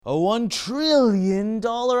A $1 trillion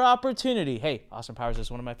opportunity. Hey, Austin Powers is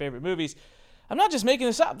one of my favorite movies. I'm not just making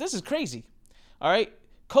this up. This is crazy. All right.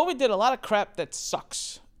 COVID did a lot of crap that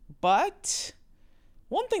sucks. But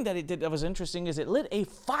one thing that it did that was interesting is it lit a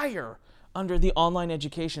fire under the online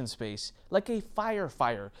education space. Like a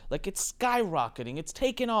fire. Like it's skyrocketing. It's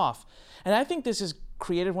taken off. And I think this has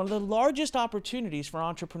created one of the largest opportunities for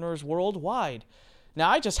entrepreneurs worldwide. Now,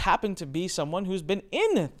 I just happen to be someone who's been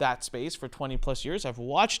in that space for 20 plus years. I've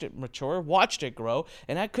watched it mature, watched it grow,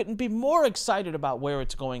 and I couldn't be more excited about where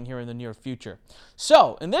it's going here in the near future.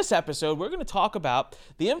 So, in this episode, we're going to talk about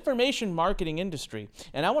the information marketing industry.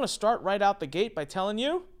 And I want to start right out the gate by telling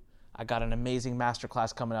you, I got an amazing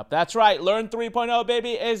masterclass coming up. That's right, Learn 3.0,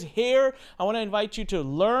 baby, is here. I want to invite you to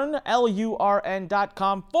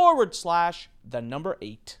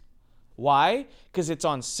LURN.com/8. Why? Because it's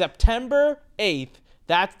on September 8th.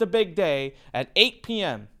 That's the big day at 8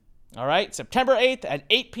 p.m. All right, September 8th at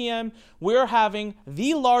 8 p.m. We're having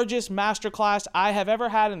the largest masterclass I have ever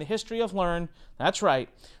had in the history of Learn. That's right.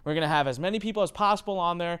 We're going to have as many people as possible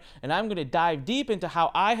on there, and I'm going to dive deep into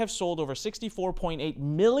how I have sold over $64.8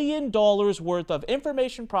 million worth of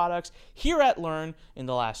information products here at Learn in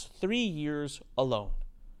the last 3 years alone.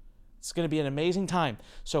 It's going to be an amazing time.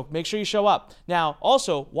 So make sure you show up. Now,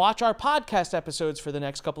 also, watch our podcast episodes for the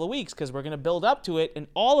next couple of weeks because we're going to build up to it. And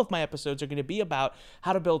all of my episodes are going to be about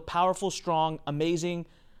how to build powerful, strong, amazing,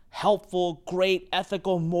 helpful, great,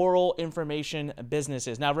 ethical, moral information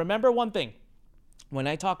businesses. Now, remember one thing. When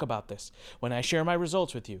I talk about this, when I share my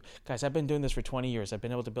results with you, guys, I've been doing this for 20 years. I've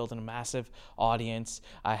been able to build a massive audience.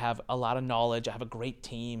 I have a lot of knowledge. I have a great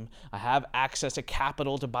team. I have access to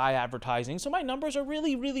capital to buy advertising. So my numbers are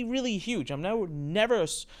really, really, really huge. I'm never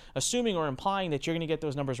assuming or implying that you're going to get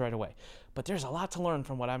those numbers right away. But there's a lot to learn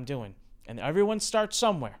from what I'm doing. And everyone starts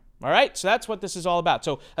somewhere. All right? So that's what this is all about.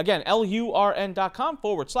 So again,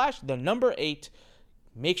 LURN.com/8.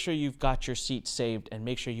 Make sure you've got your seat saved and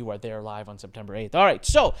make sure you are there live on September 8th. All right,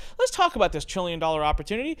 so let's talk about this $1 trillion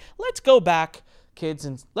opportunity. Let's go back, kids,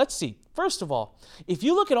 and let's see. First of all, if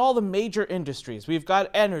you look at all the major industries, we've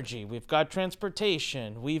got energy, we've got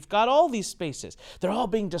transportation, we've got all these spaces. They're all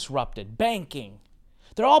being disrupted. Banking.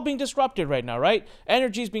 They're all being disrupted right now, right?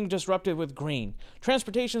 Energy is being disrupted with green.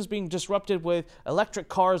 Transportation is being disrupted with electric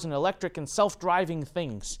cars and electric and self-driving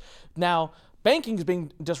things. Now, banking is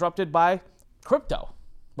being disrupted by crypto.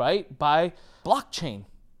 Right? By blockchain.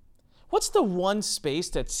 What's the one space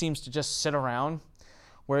that seems to just sit around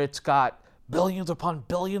where it's got billions upon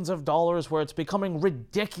billions of dollars, where it's becoming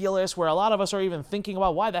ridiculous, where a lot of us are even thinking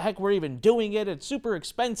about why the heck we're even doing it? It's super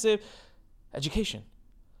expensive. Education.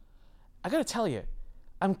 I got to tell you,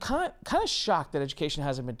 I'm kind of shocked that education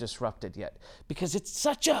hasn't been disrupted yet because it's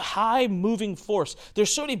such a high moving force.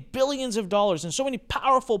 There's so many billions of dollars and so many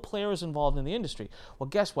powerful players involved in the industry. Well,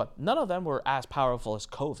 guess what? None of them were as powerful as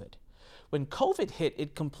COVID. When COVID hit,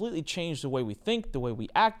 it completely changed the way we think, the way we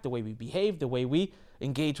act, the way we behave, the way we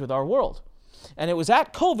engage with our world. And it was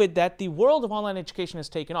at COVID that the world of online education has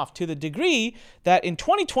taken off to the degree that in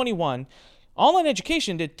 2021, online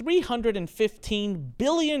education did $315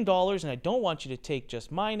 billion, and I don't want you to take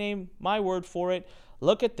just my word for it.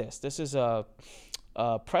 Look at this. This is a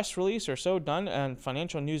press release or so done on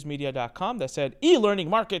financialnewsmedia.com that said e-learning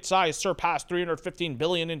market size surpassed $315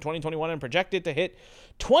 billion in 2021 and projected to hit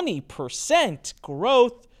 20%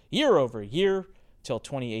 growth year over year till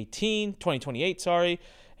 2028.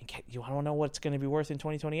 You want to know what it's going to be worth in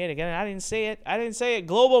 2028? Again, I didn't say it.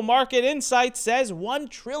 Global Market Insights says $1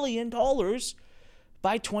 trillion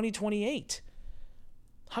by 2028.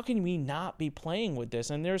 How can we not be playing with this?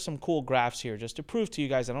 And there's some cool graphs here just to prove to you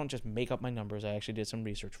guys I don't just make up my numbers. I actually did some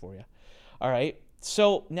research for you. All right.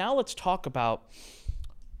 So now let's talk about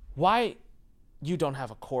why you don't have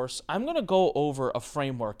a course. I'm going to go over a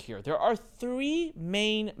framework here. There are 3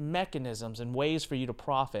 main mechanisms and ways for you to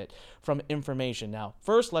profit from information. Now,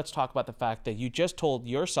 first, let's talk about the fact that you just told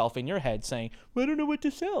yourself in your head saying, well, I don't know what to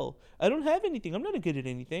sell. I don't have anything. I'm not good at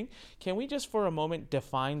anything. Can we just for a moment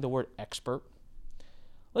define the word expert?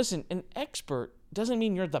 Listen, an expert doesn't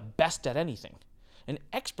mean you're the best at anything. An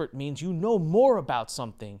expert means you know more about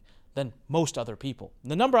something than most other people.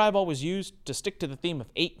 The number I've always used to stick to the theme of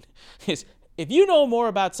 8 is if you know more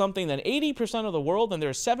about something than 80% of the world, and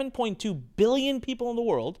there's 7.2 billion people in the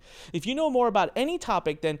world, if you know more about any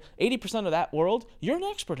topic than 80% of that world, you're an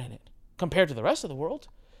expert in it compared to the rest of the world.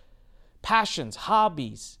 Passions,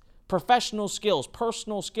 hobbies, professional skills,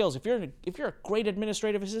 personal skills. If you're a great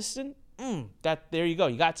administrative assistant, there you go.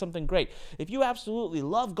 You got something great. If you absolutely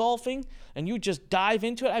love golfing and you just dive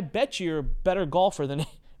into it, I bet you're a better golfer than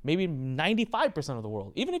maybe 95% of the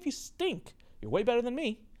world. Even if you stink, you're way better than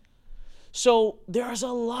me. So there's a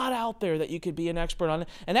lot out there that you could be an expert on.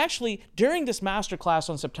 And actually, during this masterclass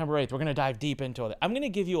on September 8th, we're going to dive deep into it. I'm going to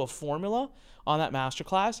give you a formula on that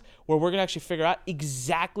masterclass where we're going to actually figure out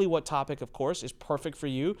exactly what topic, of course, is perfect for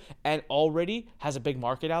you and already has a big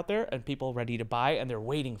market out there and people ready to buy and they're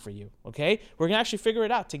waiting for you, okay? We're going to actually figure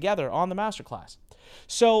it out together on the masterclass.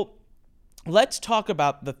 So let's talk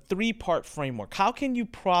about the 3-part framework. How can you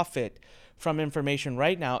profit from information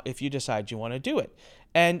right now if you decide you want to do it?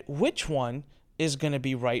 And which one is going to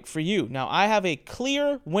be right for you? Now, I have a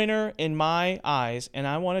clear winner in my eyes, and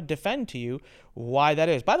I want to defend to you why that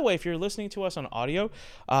is. By the way, if you're listening to us on audio,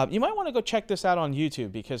 you might want to go check this out on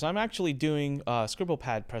YouTube because I'm actually doing a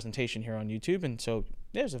ScribblePad presentation here on YouTube, and so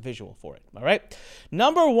there's a visual for it, all right?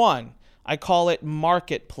 Number 1, I call it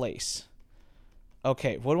marketplace.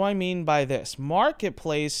 Okay, what do I mean by this?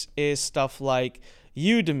 Marketplace is stuff like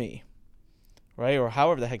Udemy, right? Or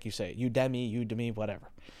however the heck you say it. Udemy, whatever.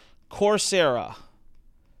 Coursera,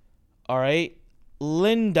 all right?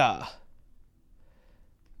 Lynda.com,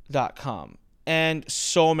 and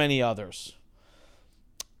so many others.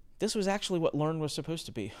 This was actually what Learn was supposed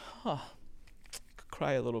to be.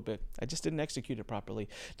 Cry a little bit. I just didn't execute it properly.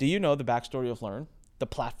 Do you know the backstory of Learn? The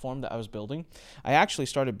platform that I was building. I actually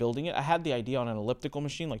started building it. I had the idea on an elliptical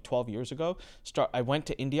machine like 12 years ago. I went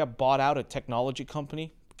to India, bought out a technology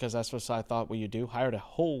company because that's what I thought what you do. Hired a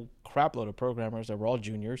whole crap load of programmers that were all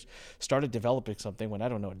juniors. Started developing something when I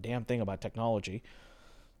don't know a damn thing about technology.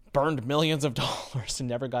 Burned millions of dollars and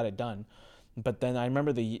never got it done. But then I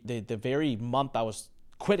remember the very month I was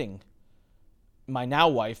quitting, my now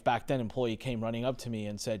wife, back then employee, came running up to me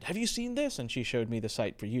and said, "Have you seen this?" And she showed me the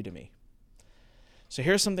site for Udemy. So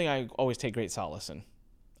here's something I always take great solace in.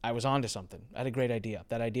 I was onto something. I had a great idea.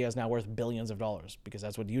 That idea is now worth billions of dollars because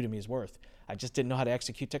that's what Udemy is worth. I just didn't know how to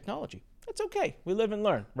execute technology. That's okay. We live and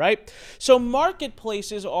learn, right? So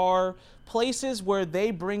marketplaces are places where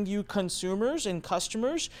they bring you consumers and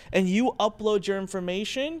customers and you upload your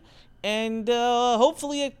information and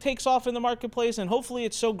hopefully it takes off in the marketplace and hopefully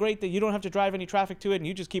it's so great that you don't have to drive any traffic to it and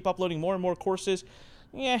you just keep uploading more and more courses.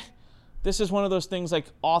 This is one of those things like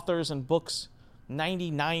authors and books.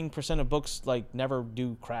 99% of books never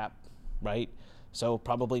do crap, right? So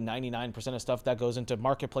probably 99% of stuff that goes into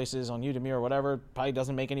marketplaces on Udemy or whatever probably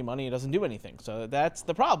doesn't make any money. It doesn't do anything. So that's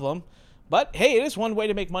the problem. But hey, it is one way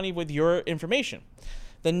to make money with your information.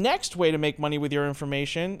 The next way to make money with your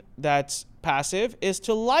information that's passive is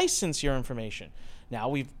to license your information. Now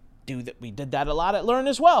we did that a lot at Learn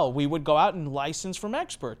as well. We would go out and license from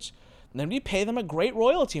experts. And then we pay them a great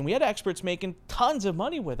royalty. And we had experts making tons of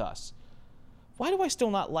money with us. Why do I still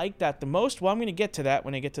not like that the most? Well, I'm going to get to that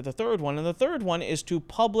when I get to the third one. And the third one is to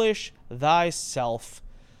publish thyself.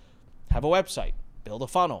 Have a website, build a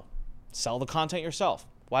funnel, sell the content yourself.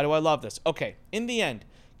 Why do I love this? Okay, in the end,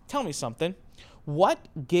 tell me something. What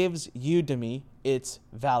gives Udemy its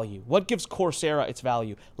value? What gives Coursera its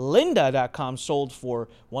value? Lynda.com sold for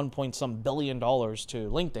 $1 billion to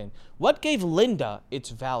LinkedIn. What gave Lynda its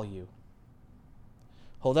value?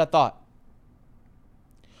 Hold that thought.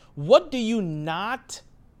 What do you not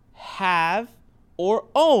have or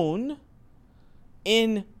own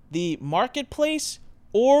in the marketplace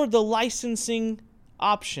or the licensing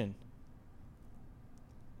option?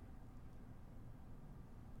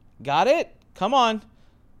 Got it? Come on.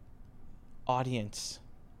 Audience.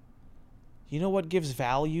 You know what gives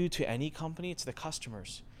value to any company? It's the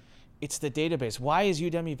customers. It's the database. Why is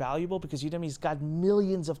Udemy valuable? Because Udemy's got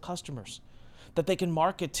millions of customers that they can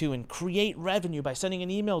market to and create revenue by sending an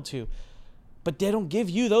email to. But they don't give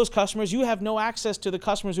you those customers. You have no access to the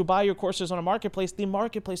customers who buy your courses on a marketplace. The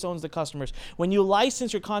marketplace owns the customers. When you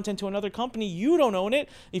license your content to another company, you don't own it.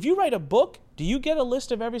 If you write a book, do you get a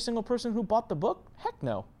list of every single person who bought the book? Heck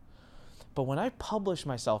no. But when I publish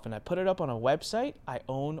myself and I put it up on a website, I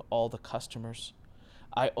own all the customers.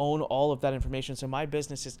 I own all of that information, so my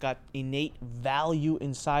business has got innate value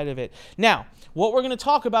inside of it. Now, what we're going to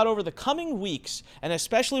talk about over the coming weeks, and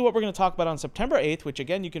especially what we're going to talk about on September 8th, which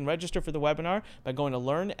again, you can register for the webinar by going to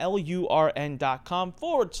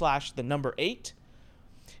LURN.com/8,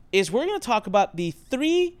 is we're going to talk about the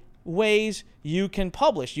 3 ways you can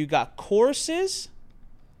publish. You got courses,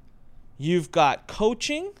 you've got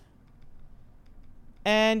coaching,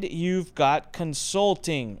 and you've got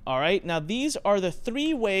consulting. All right. Now, these are the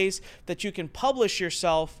 3 ways that you can publish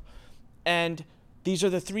yourself. And these are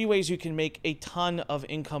the 3 ways you can make a ton of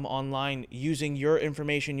income online using your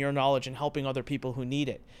information, your knowledge, and helping other people who need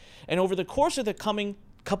it. And over the course of the coming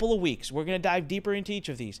couple of weeks, we're going to dive deeper into each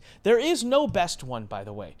of these. There is no best one, by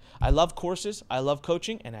the way. I love courses, I love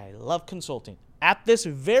coaching, and I love consulting. At this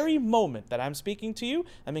very moment that I'm speaking to you,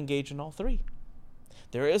 I'm engaged in all 3.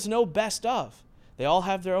 There is no best of. They all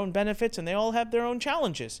have their own benefits and they all have their own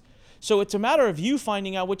challenges. So it's a matter of you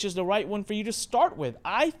finding out which is the right one for you to start with.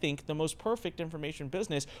 I think the most perfect information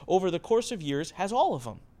business over the course of years has all of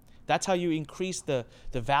them. That's how you increase the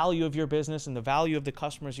value of your business and the value of the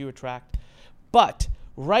customers you attract. But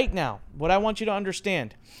right now, what I want you to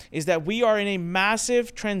understand is that we are in a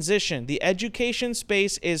massive transition. The education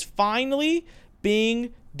space is finally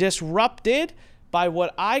being disrupted by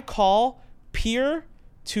what I call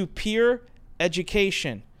peer-to-peer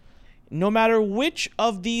education. No matter which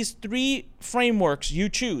of these three frameworks you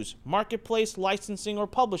choose, marketplace, licensing, or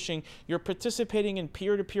publishing, you're participating in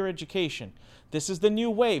peer-to-peer education. This is the new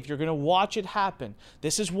wave. You're going to watch it happen.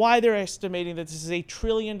 This is why they're estimating that this is a $1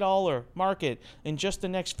 trillion market in just the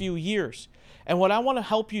next few years. And what I want to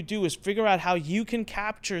help you do is figure out how you can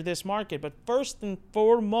capture this market. But first and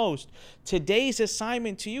foremost, today's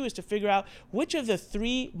assignment to you is to figure out which of the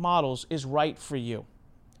three models is right for you.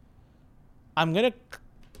 I'm going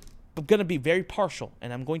to be very partial,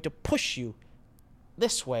 and I'm going to push you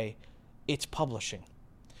this way. It's publishing.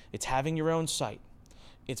 It's having your own site.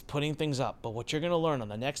 It's putting things up. But what you're going to learn on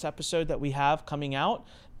the next episode that we have coming out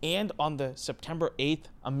and on the September 8th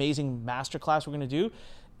amazing masterclass we're going to do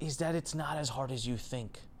is that it's not as hard as you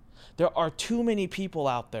think. There are too many people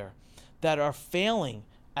out there that are failing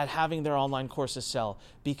at having their online courses sell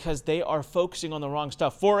because they are focusing on the wrong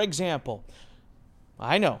stuff. For example,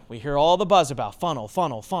 I know we hear all the buzz about funnel.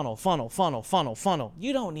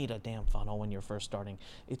 You don't need a damn funnel when you're first starting.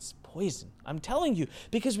 It's poison. I'm telling you,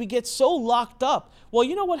 because we get so locked up. Well,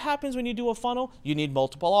 you know what happens when you do a funnel? You need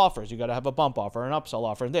multiple offers. You got to have a bump offer, an upsell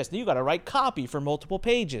offer, and this. Then you got to write copy for multiple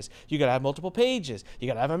pages. You got to have multiple pages. You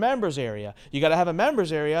got to have a members area. You got to have a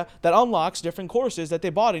members area that unlocks different courses that they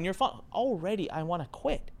bought in your funnel. Already, I want to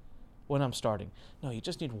quit when I'm starting. No, you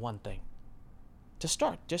just need one thing. To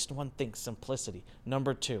start, just one thing, simplicity.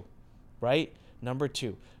 Number two,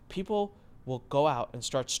 people will go out and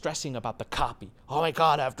start stressing about the copy. Oh my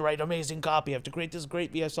God, I have to write amazing copy. I have to create this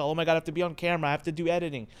great VSL. Oh my God, I have to be on camera. I have to do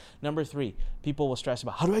editing. Number three, people will stress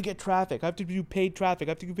about how do I get traffic? I have to do paid traffic.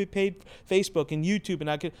 I have to do paid Facebook and YouTube.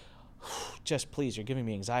 And I could, just please, you're giving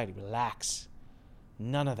me anxiety. Relax.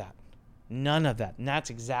 None of that. And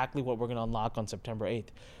that's exactly what we're going to unlock on September 8th.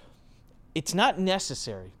 It's not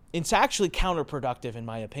necessary. It's actually counterproductive, in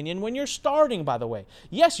my opinion, when you're starting, by the way.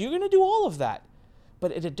 Yes, you're going to do all of that,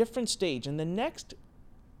 but at a different stage. In the next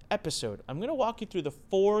episode, I'm going to walk you through the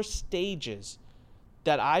 4 stages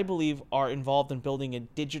that I believe are involved in building a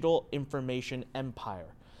digital information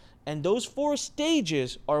empire. And those 4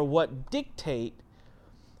 stages are what dictate,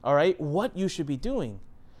 all right, what you should be doing.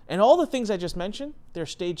 And all the things I just mentioned, they're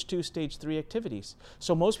stage 2, stage 3 activities.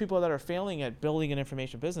 So most people that are failing at building an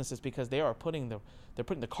information business is because they are putting the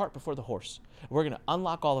cart before the horse. We're going to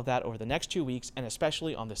unlock all of that over the next 2 weeks, and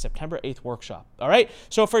especially on the September 8th workshop. All right?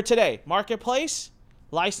 So for today, marketplace,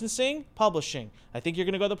 licensing, publishing. I think you're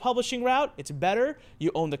going to go the publishing route. It's better.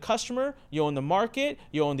 You own the customer. You own the market.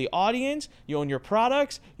 You own the audience. You own your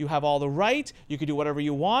products. You have all the rights. You can do whatever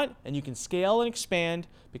you want, and you can scale and expand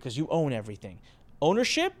because you own everything.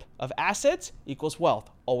 Ownership of assets equals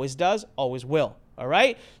wealth. Always does, always will. All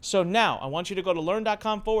right? So now I want you to go to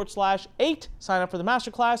learn.com/8, sign up for the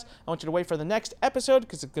masterclass. I want you to wait for the next episode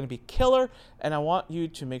because it's going to be killer. And I want you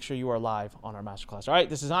to make sure you are live on our masterclass. All right?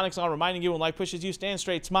 This is Onyx on reminding you when life pushes you, stand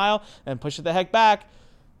straight, smile, and push it the heck back.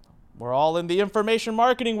 We're all in the information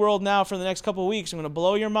marketing world now for the next couple of weeks. I'm going to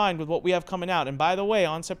blow your mind with what we have coming out. And by the way,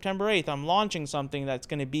 on September 8th, I'm launching something that's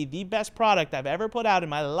going to be the best product I've ever put out in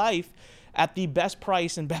my life at the best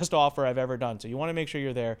price and best offer I've ever done. So you want to make sure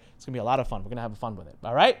you're there. It's going to be a lot of fun. We're going to have fun with it.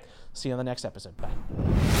 All right? See you on the next episode. Bye.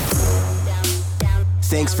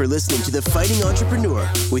 Thanks for listening to The Fighting Entrepreneur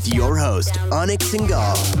with your host, Onyx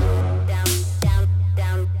Singal.